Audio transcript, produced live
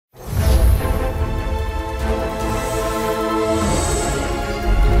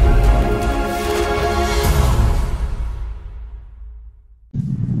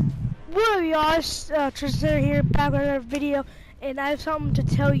guys, Tristan here, back with another video, and I have something to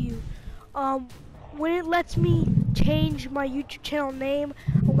tell you. When it lets me change my YouTube channel name,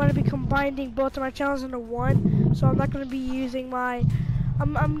 I'm going to be combining both of my channels into one, so I'm not going to be using my,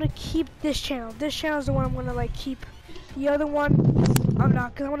 I'm going to keep this channel. This channel is the one I'm going to like keep. The other one, I'm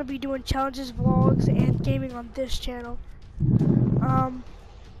not, because I want to be doing challenges, vlogs, and gaming on this channel.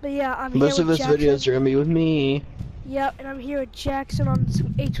 But yeah, I'm Most here of with his Jackson. videos are going to be with me. Yep, and I'm here with Jackson on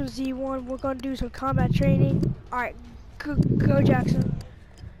some H1Z1. We're gonna do some combat training. Alright, go Jackson.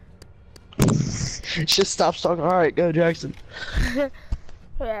 Just stop talking. Alright, go Jackson.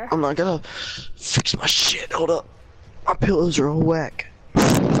 Yeah. I'm not gonna fix my shit. Hold up. My pillows are all whack.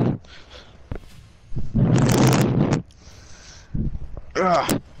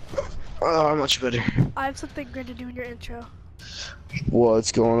 Oh, much better. I have something great to do in your intro.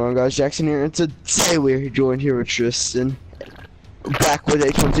 What's going on, guys? Jackson here, and today we're joined here with Tristan. Back with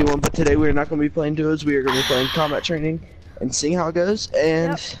H1Z1, but today we're not going to be playing duos. We are going to be playing combat training and seeing how it goes.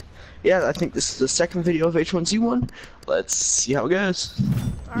 And yeah, I think this is the second video of H1Z1. Let's see how it goes.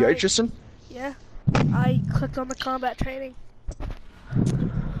 You alright, Tristan? Yeah. I clicked on the combat training.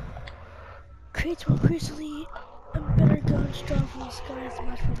 Creates more increasingly and better guns drawn from the sky as the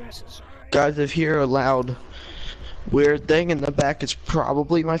match progresses. Right. Guys, if you hear a loud weird thing in the back, it's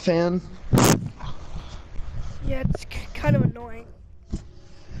probably my fan. Yeah, it's kind of annoying.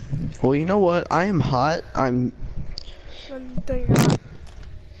 Well, you know what? I am hot. I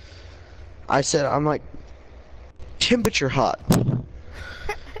said I'm like temperature hot.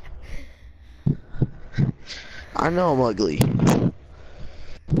 I know I'm ugly.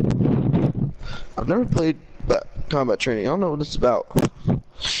 I've never played combat training. I don't know what it's about.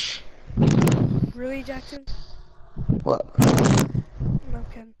 Really, Jackson? What? No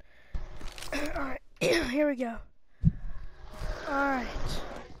kidding. Alright, here we go. Alright.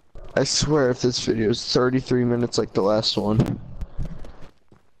 I swear if this video is 33 minutes like the last one.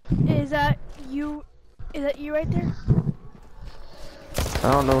 Is that you? Is that you right there?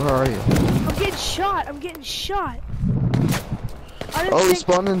 I don't know, how are you? I'm getting shot. I'm getting shot. Oh, we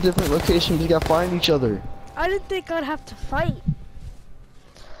spawn in different locations. We gotta find each other. I didn't think I'd have to fight.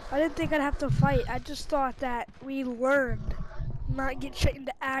 I just thought that we learned, not get straight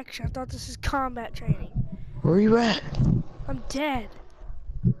into action. I thought this is combat training. Where are you at? I'm dead.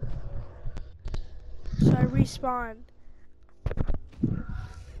 So I respawned.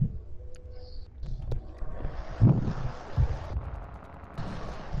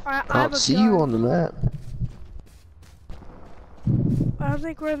 I don't see you on the map. I don't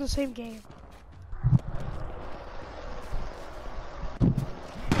think we're in the same game.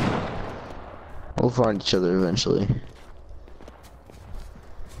 We'll find each other eventually.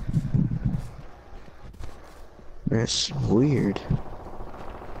 That's weird.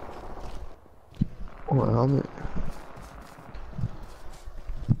 Oh, a helmet.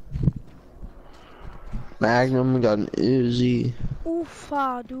 Magnum, got an Uzi.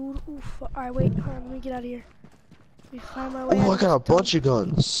 Oofa, dude. Oofa. Alright, wait. Hold on, let me get out of here. Let me find my way out. Oh, I got a bunch of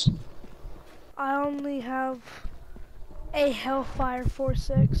guns. I only have a Hellfire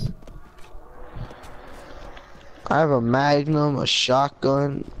 4.6. I have a Magnum, a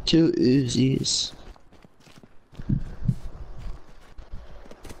shotgun, 2 Uzis.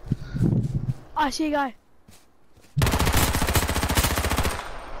 I see a guy.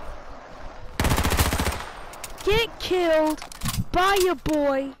 Get killed by your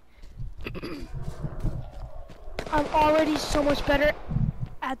boy. I'm already so much better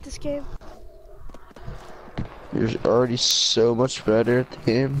at this game. You're already so much better at the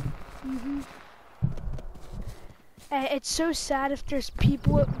game. It's so sad if there's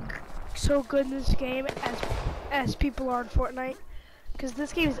people so good in this game as people are in Fortnite, because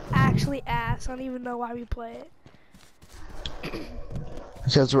this game is actually ass. I don't even know why we play it.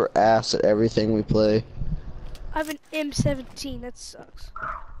 Because we're ass at everything we play. I have an M17. That sucks.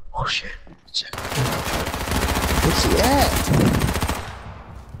 Oh shit! What's he at?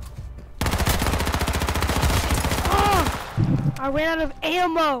 Oh! I ran out of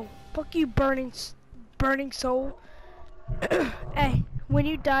ammo. Fuck you, burning soul. Hey, when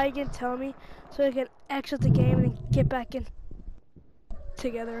you die again, tell me so I can exit the game and then get back in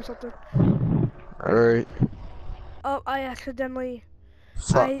together or something. Alright. Oh, I accidentally.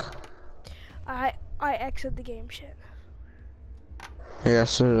 Fuck. I exited the game. Shit. Yeah,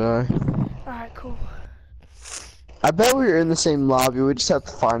 so did I. Alright, cool. I bet we were in the same lobby. We just have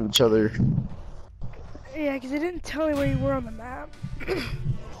to find each other. Yeah, because it didn't tell me where you were on the map.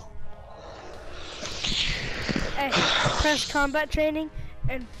 Hey, press combat training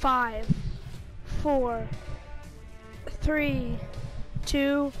in 5, 4, 3,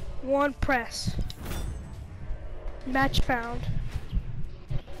 2, One press. Match found.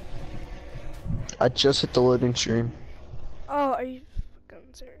 I just hit the loading screen. Oh, are you fucking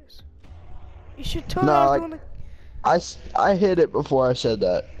serious? You should tell me No, I was like, doing the... I hit it before I said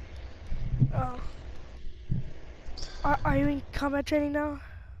that. Oh. Are you in combat training now?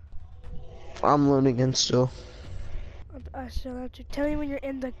 I'm loading in still. I still have to. Tell me when you're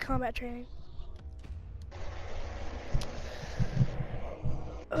in the combat training.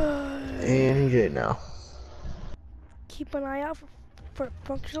 And he did now. Keep an eye out for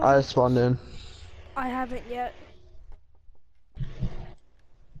functional. I spawned in. I haven't yet.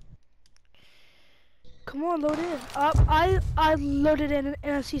 Come on, load in. I loaded in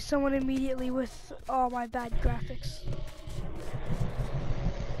and I see someone immediately with all my bad graphics.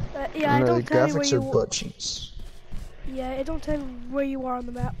 Yeah, No, don't the tell me where graphics are you. butt cheeks. Yeah, it don't tell me where you are on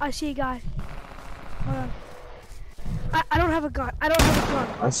the map. I see a guy. Hold on. I don't have a gun. I don't have a gun.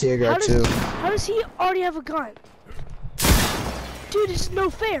 I see a guy too. How does he already have a gun? Dude, this is no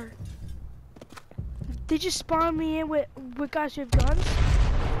fair. They just spawn me in with guys who have guns.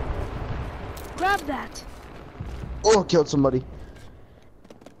 Grab that. Oh, killed somebody.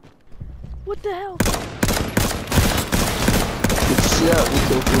 What the hell? Did you see that? We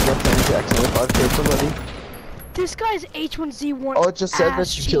killed three left hand Jackson if I killed somebody. This guy's H1Z1. Oh, it just said that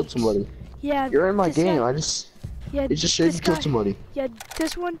you cheeks. killed somebody. Yeah. You're in my this game. guy- It just showed you killed somebody. Yeah,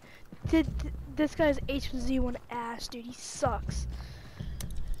 this one. This guy's H1Z1 ass, dude. He sucks.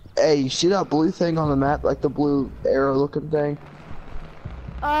 Hey, you see that blue thing on the map? Like the blue arrow looking thing?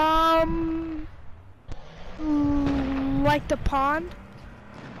 Like the pond?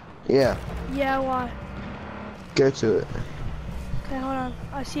 Yeah. Yeah, why? Go to it. Okay, hold on.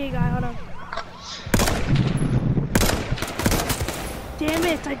 I see a guy, hold on. Damn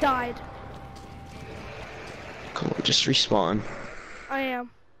it, I died. Come on, just respawn. I am.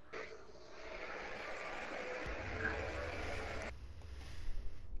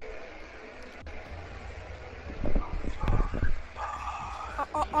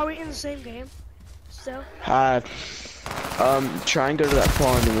 Are we in the same game? Still? Hi. Try and go to that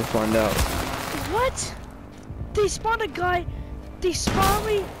pond and we'll find out. What? They spawned a guy. They spawned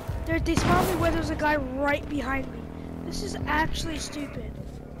me. They spawned me where there's a guy right behind me. This is actually stupid.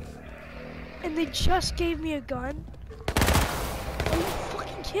 And they just gave me a gun. Are you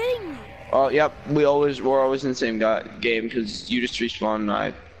fucking kidding me? Oh, yep. We're always in the same game because you just respawned and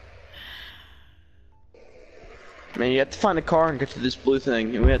I. Man, you have to find a car and get to this blue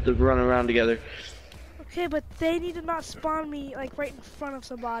thing, and we have to run around together. Okay, but they need to not spawn me like right in front of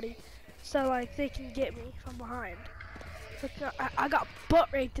somebody, so like they can get me from behind. Like, I got butt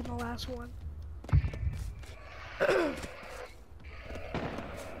raped in the last one.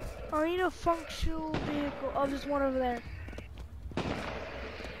 I need a functional vehicle. Oh, there's one over there.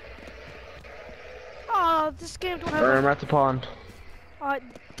 Oh, this game don't have. I'm at the pond.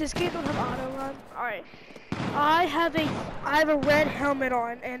 This game don't have auto run. All right. I have a red helmet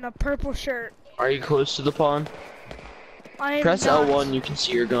on and a purple shirt. Are you close to the pond? I am Press not. L1, you can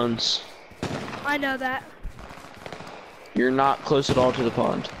see your guns. I know that. You're not close at all to the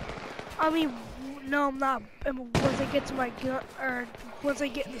pond. I mean, no, I'm not. And once I get to my gun, or once I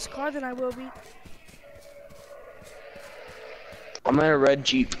get in this car, then I will be. I'm in a red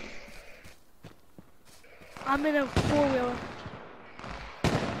Jeep. I'm in a four-wheeler.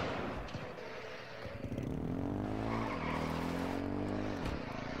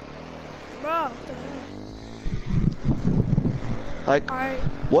 Bro, what the hell? Like, Alright.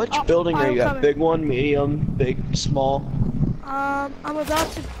 which building are I'm you at? coming. Big one, medium, big, small? I'm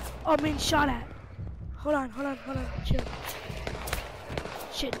about to. I'm being shot at. Hold on, chill.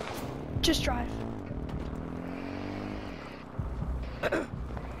 Shit, just drive.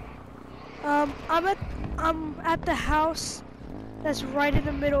 I'm at the house that's right in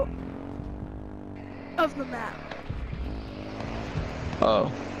the middle of the map.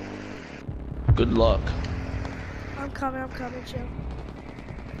 Oh. Good luck. I'm coming, chill.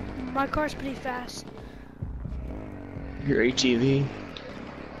 My car's pretty fast. Your ATV?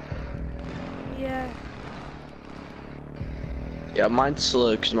 Yeah. Yeah, mine's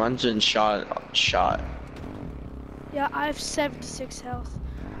slow because mine's been shot. Yeah, I have 76 health.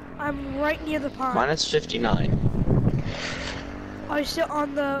 I'm right near the pond. Mine is 59. Are you still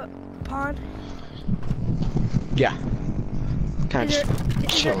on the pond? Yeah. Kind Is of there,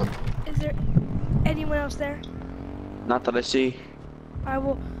 chilling. is there anyone else there? Not that I see.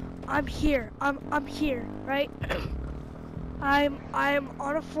 I'm here. I'm here, right? I'm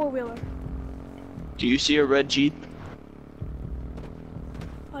on a four-wheeler. Do you see a red Jeep?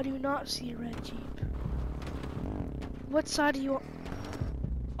 I do not see a red Jeep. What side are you on?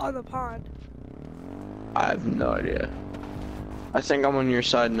 On the pond. I have no idea. I think I'm on your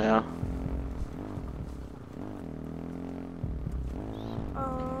side now.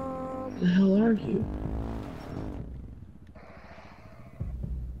 Where the hell are you?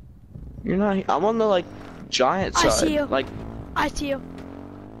 You're not. I'm on the like giant side. I see you. Like. I see you.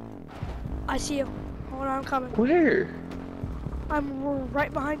 I see you. Hold on, I'm coming. Where? I'm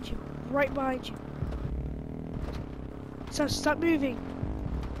right behind you. Right behind you. So stop moving.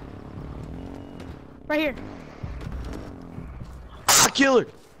 Right here. Ah, killer!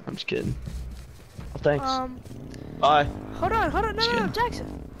 I'm just kidding. Oh, thanks. Bye. Hold on. No,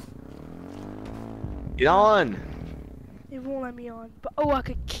 Jackson. Get on. It won't let me on. But oh, I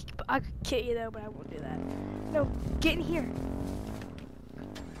could kick you though, but I won't do that. No, get in here.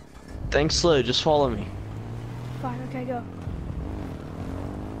 Thanks, slow. Just follow me. Fine. Okay, go.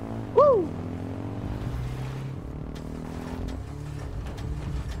 Woo!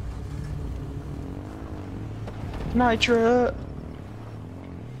 Nitro.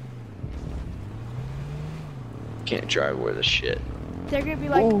 Can't drive worth a shit. They're gonna be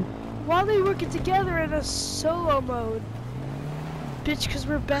like, Ooh. why are they working together in a solo mode? Bitch, because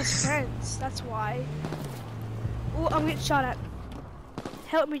we're best friends. That's why. Oh, I'm getting shot at.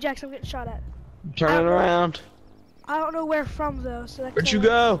 Help me, Jackson. I'm getting shot at. Turning around. I don't know where from though, so that. Where'd you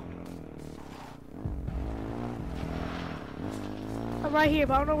go? I'm right here,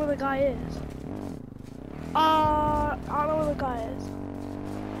 but I don't know where the guy is. I don't know where the guy is.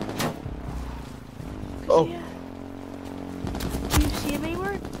 Oh. Do you see him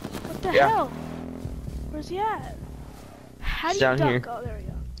anywhere? What the Yeah. hell? Where's he at? How do He's you down duck? here. Oh, there we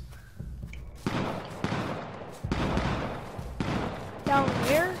go. Down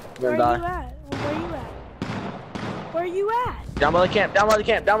where? Where are you at? Where are you at? Where are you at? Down by the camp. Down by the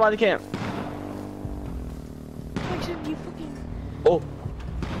camp. Down by the camp. Jackson, you fucking. Oh.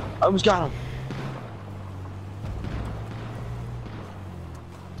 I almost got him.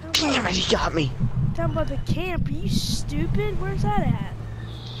 Damn it, he got me. Down by the camp. Are you stupid? Where's that at?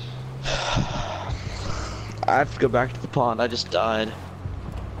 I have to go back to the pond. I just died.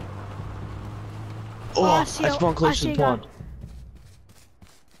 Oh, I spawned close to the pond.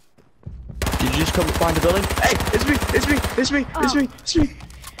 Did you just come find the building? Hey, it's me, it's me, it's me, it's me, it's me.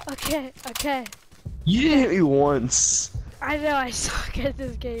 Okay, okay. You didn't hit me once. I know, I suck at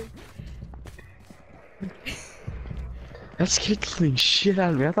this game. That scared the living shit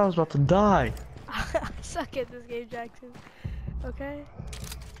out of me. I thought I was about to die. I suck at this game, Jackson. Okay?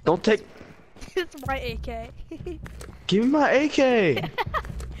 Don't take. It's my AK. Give me my AK.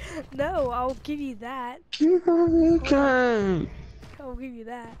 No, I'll give you that. Give me my AK. I'll give you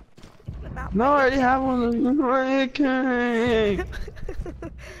that. Not No, I already have one of them. My AK.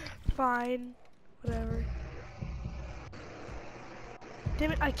 Fine. Whatever.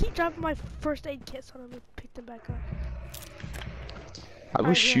 Damn it, I keep dropping my first aid kits, so I'm gonna pick them back up. I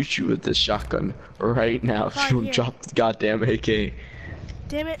will shoot you with this shotgun right now if you don't drop the goddamn AK.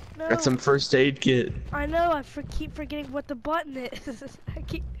 Damn it, no. Got some first aid kit. I know, I keep forgetting what the button is. I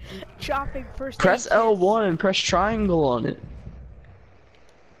keep dropping first aid Press kits. L1 and press triangle on it.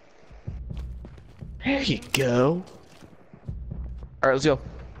 There you go. Alright, let's go.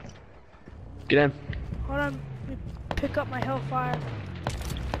 Get in. Hold on, let me pick up my Hellfire.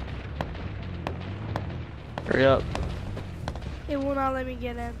 Hurry up. It will not let me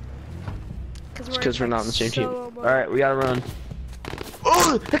get in. Because we're not on the same team. mode. Alright, we gotta run.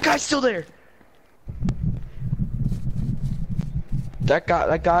 Oh, that guy's still there. That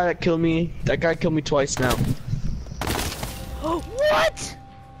guy that killed me, that guy killed me twice now. Oh, what?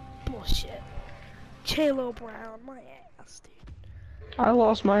 Bullshit. Chalo Brown, my ass, dude. I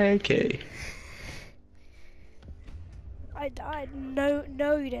lost my AK. I died. No,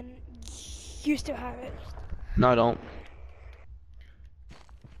 you didn't. You still have it. No, I don't.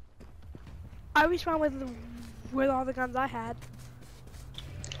 I respawned with all the guns I had.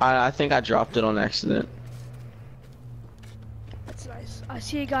 I think I dropped it on accident. That's nice. I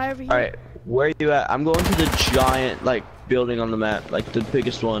see a guy over here. Alright, where are you at? I'm going to the giant, like, building on the map, like the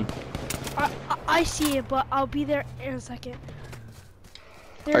biggest one. I see it, but I'll be there in a second.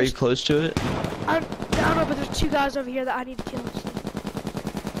 Are you close to it? I don't know, but there's two guys over here that I need to kill.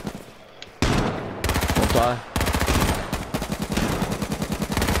 Don't die.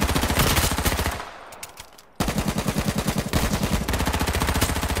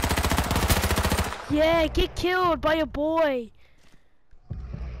 Yeah, get killed by a boy.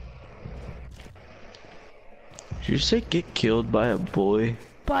 Did you say get killed by a boy?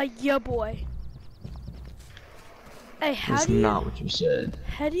 By your boy. Hey, That's not what you said.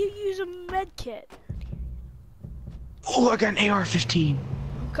 How do you use a med kit? Oh, I got an AR-15.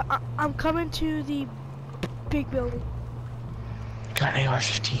 I'm coming to the big building. Got an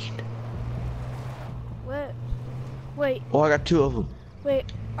AR-15. What? Wait, Oh, I got 2 of them.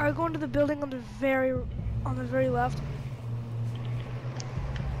 wait. Are you going to the building on the very left?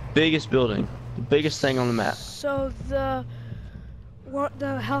 Biggest building. The biggest thing on the map. So the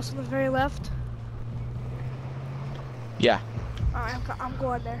house on the very left? Yeah. Alright, I'm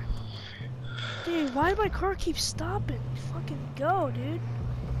going there. Dude, why did my car keep stopping? Fucking go, dude.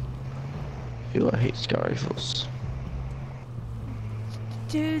 Ew, I hate scout rifles.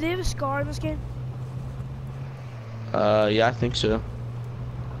 Dude, they have a scar in this game? Yeah, I think so.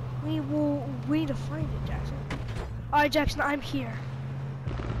 We need to find it, Jackson. Alright, Jackson, I'm here.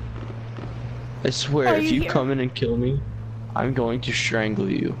 I swear, Are if you you here? come in and kill me, I'm going to strangle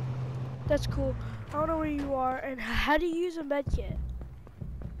you. That's cool. I don't know where you are, and how do you use a med kit?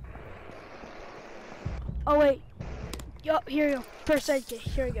 Oh wait. Yo, here we go. First aid kit.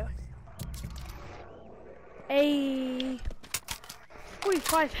 Here we go. A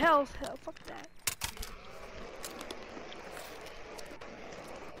 45 health. Hell, fuck that.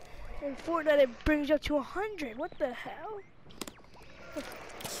 In Fortnite, it brings you up to 100. What the hell?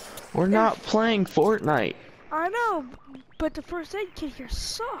 We're not playing Fortnite. I know, but the first aid kit here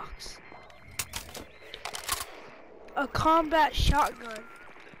sucks. A combat shotgun.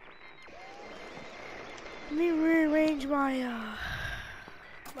 Let me rearrange my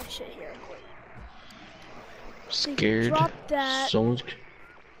my shit here. Scared. Drop that. Someone's.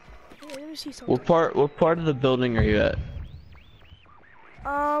 Yeah, let me see something. What part of the building are you at?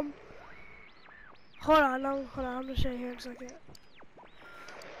 Hold on, I'm gonna show you here in a second.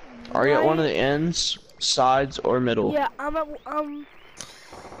 Are you at one of the ends, sides, or middle? Yeah, I'm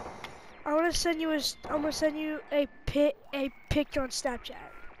gonna send you a picture on Snapchat.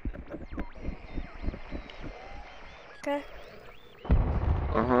 Okay.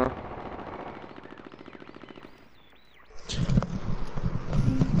 Uh-huh.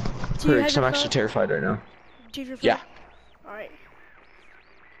 Hurry, 'cause I'm actually terrified right now. Do you have your phone? Yeah. Alright.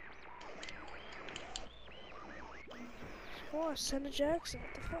 Oh, send to Jackson.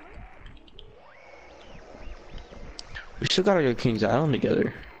 What the fuck? We still gotta go Kings Island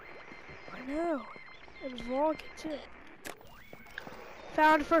together. I know. It was vlogging too.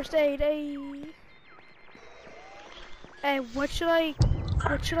 Found first aid. Hey, what should I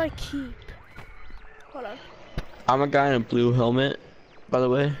keep? Hold on. I'm a guy in a blue helmet, by the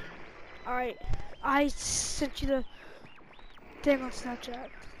way. Alright. I sent you the thing on Snapchat.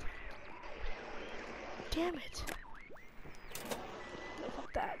 Damn it. No,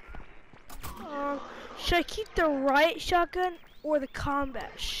 fuck that. Should I keep the riot shotgun or the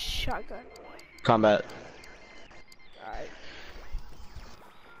combat shotgun? Combat. Alright.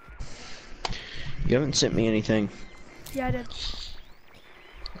 You haven't sent me anything. Yeah, I did.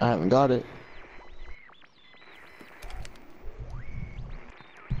 I haven't got it.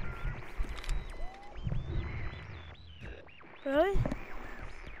 Really?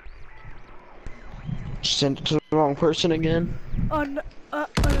 Sent it to the wrong person again. Oh, no,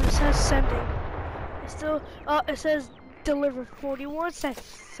 it says sending. It still, it says deliver 41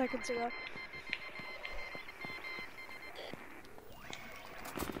 seconds ago.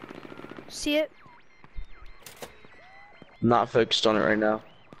 See it? Not focused on it right now.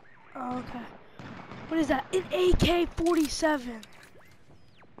 Oh, okay. What is that? An AK-47.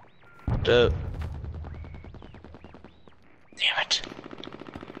 Dope. Damn it.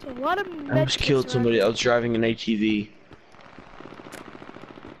 A lot of I almost killed somebody. I was driving an ATV.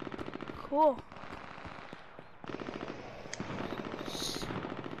 Cool.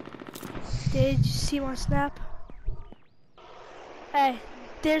 Did you see my snap? Hey,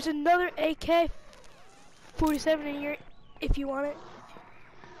 there's another AK-47 in here if you want it.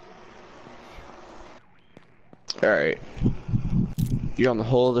 Alright. You're on the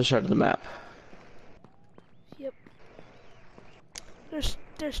whole other side of the map. Yep. There's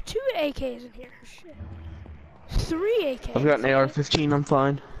 2 AKs in here. Shit. 3 AKs. I've got an AR-15, I'm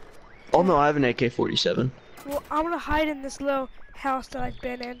fine. Oh no, I have an AK-47. Well, I'm gonna hide in this little house that I've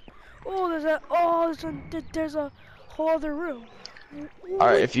been in. Oh, there's a whole other room.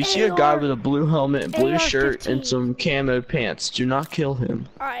 Alright, if you see a guy with a blue helmet, blue AR-15. shirt, and some camo pants, do not kill him.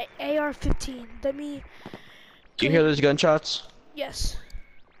 Alright, AR-15. Let me. Do you hear those gunshots? Yes.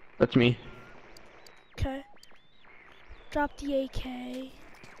 That's me. Okay. Drop the AK.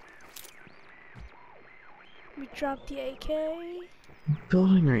 Let me drop the AK. What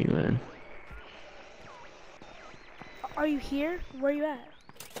building are you in? Are you here? Where are you at?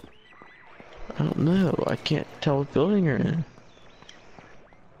 I don't know. I can't tell what building you're in.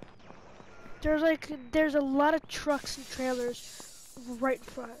 There's a lot of trucks and trailers right in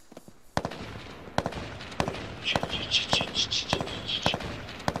front.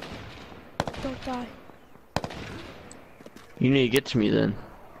 Don't die. You need to get to me then.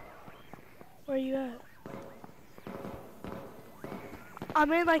 Where are you at?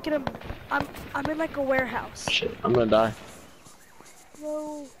 I'm in like I'm in like a warehouse. Shit, I'm gonna die.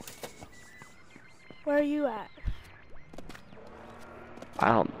 Whoa. Where are you at?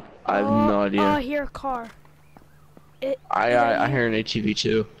 I have no idea. Oh, I hear a car. I hear an ATV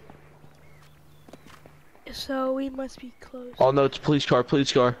too. So we must be close. Oh no, it's a police car,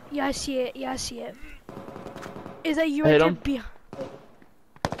 police car. Yeah, I see it. Yeah, I see it. Is that you I right hit there? him.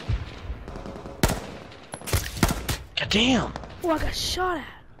 God damn. Oh, I got shot at.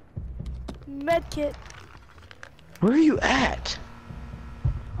 Medkit. Where are you at?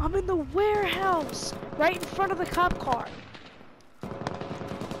 I'm in the warehouse, right in front of the cop car.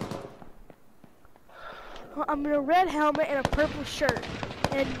 I'm in a red helmet and a purple shirt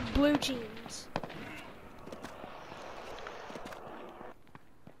and blue jeans.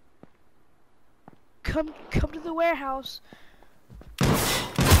 Come to the warehouse.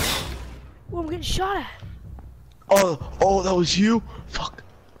 Oh, I'm getting shot at. Oh, that was you? Fuck.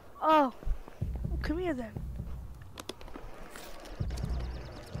 Oh, come here then.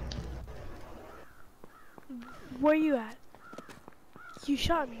 Where you at? You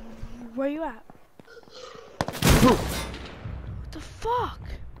shot me. Where you at? What the fuck?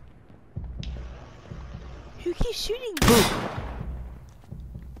 Who keeps shooting me?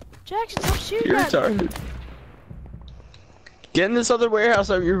 Jackson, stop shooting You're at me. retarded. Get in this other warehouse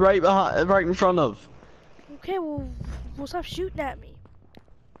that you're right behind, right in front of. Okay, well stop shooting at me.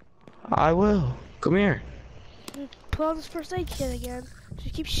 I will. Come here. Pull out this first aid kit again.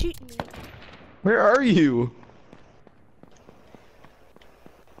 Just keep shooting me. Where are you?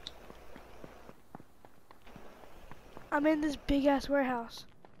 I'm in this big ass warehouse.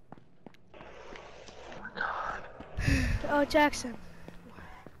 Oh my god. Oh, Jackson.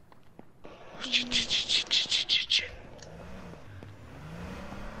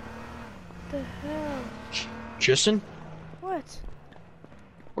 The hell? Tristan? What?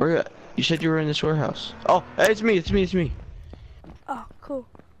 Where you at? You said you were in this warehouse. Oh, hey, it's me. Oh, cool.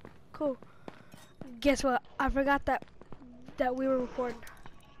 Cool. Guess what? I forgot that we were recording.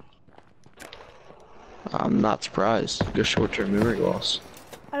 I'm not surprised. Good short-term memory loss.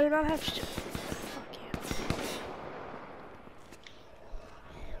 I do not have fuck you.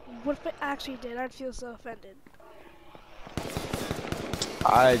 What if I actually did? I'd feel so offended.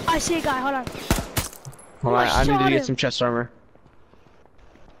 I see a guy, hold on. Hold on, I need to get some chest armor.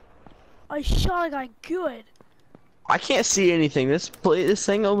 I shot a guy good. I can't see anything. This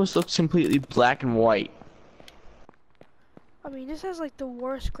thing almost looks completely black and white. I mean, this has like the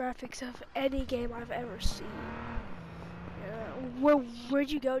worst graphics of any game I've ever seen.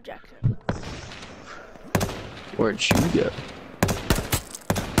 Where'd you go, Jackson? Where'd you go?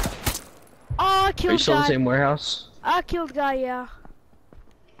 Oh, I Are killed you still in guy. the same warehouse? I killed guy, yeah.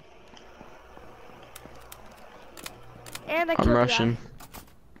 And I killed I'm rushing. Guy.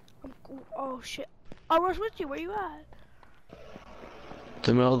 Oh shit. I'll rush with you. Where you at?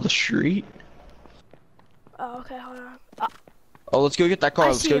 The middle of the street? Oh, okay, hold on. Oh, let's go get that car.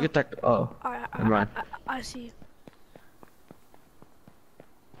 Let's see go you. get that. Oh, never mind. I see you.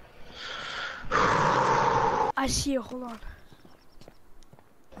 I see you. Hold on.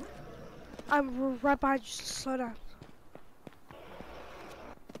 I'm right behind you. Slow down.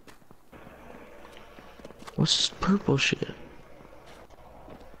 What's this purple shit?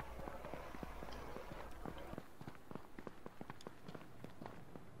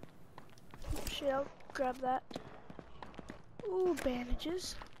 Shit, I'll grab that. Ooh,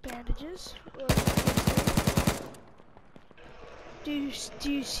 bandages. Bandages. Do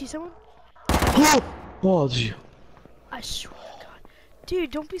you see someone? Oh, dude. I swear to God.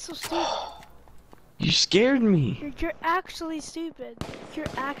 Dude, don't be so stupid. You scared me. You're actually stupid. You're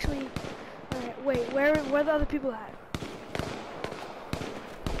actually... Alright, wait, where are the other people at?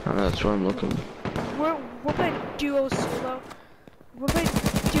 Oh, that's where I'm looking. We're playing duo solo. We're playing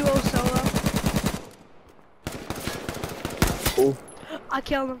duo solo. Oh. I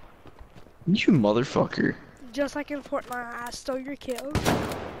killed him. You motherfucker. Just like in Fortnite, I stole your kill.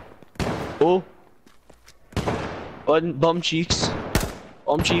 Oh. Bum cheeks.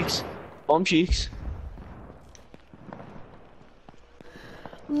 Bum cheeks. Bum cheeks.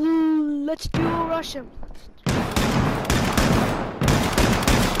 Let's duo rush him.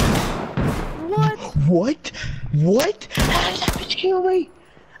 What? What? What? How did that bitch kill me?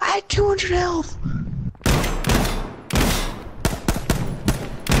 I had 200 health.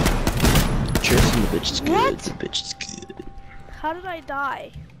 Tristan, the bitch is good. What? The bitch is good. How did I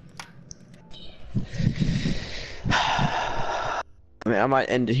die? I mean, I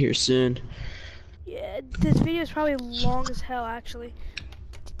might end it here soon. Yeah, this video is probably long as hell, actually.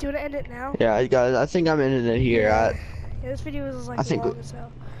 Do you want to end it now? Yeah, guys, I think I'm ending it here. Yeah, this video is I like think. long as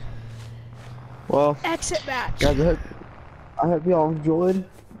hell. Well, Exit match. guys, I hope y'all enjoyed.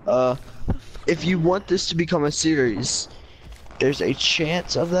 If you want this to become a series, there's a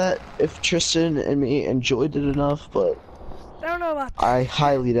chance of that if Tristan and me enjoyed it enough, but I don't know about that. I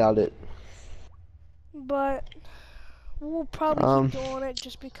highly doubt it. But we'll probably keep Um, doing it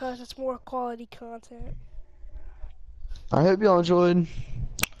just because it's more quality content. I hope y'all enjoyed.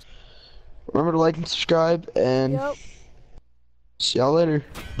 Remember to like and subscribe, and Yep. see y'all later.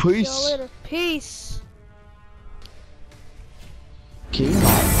 See Peace. y'all later. Peace. King.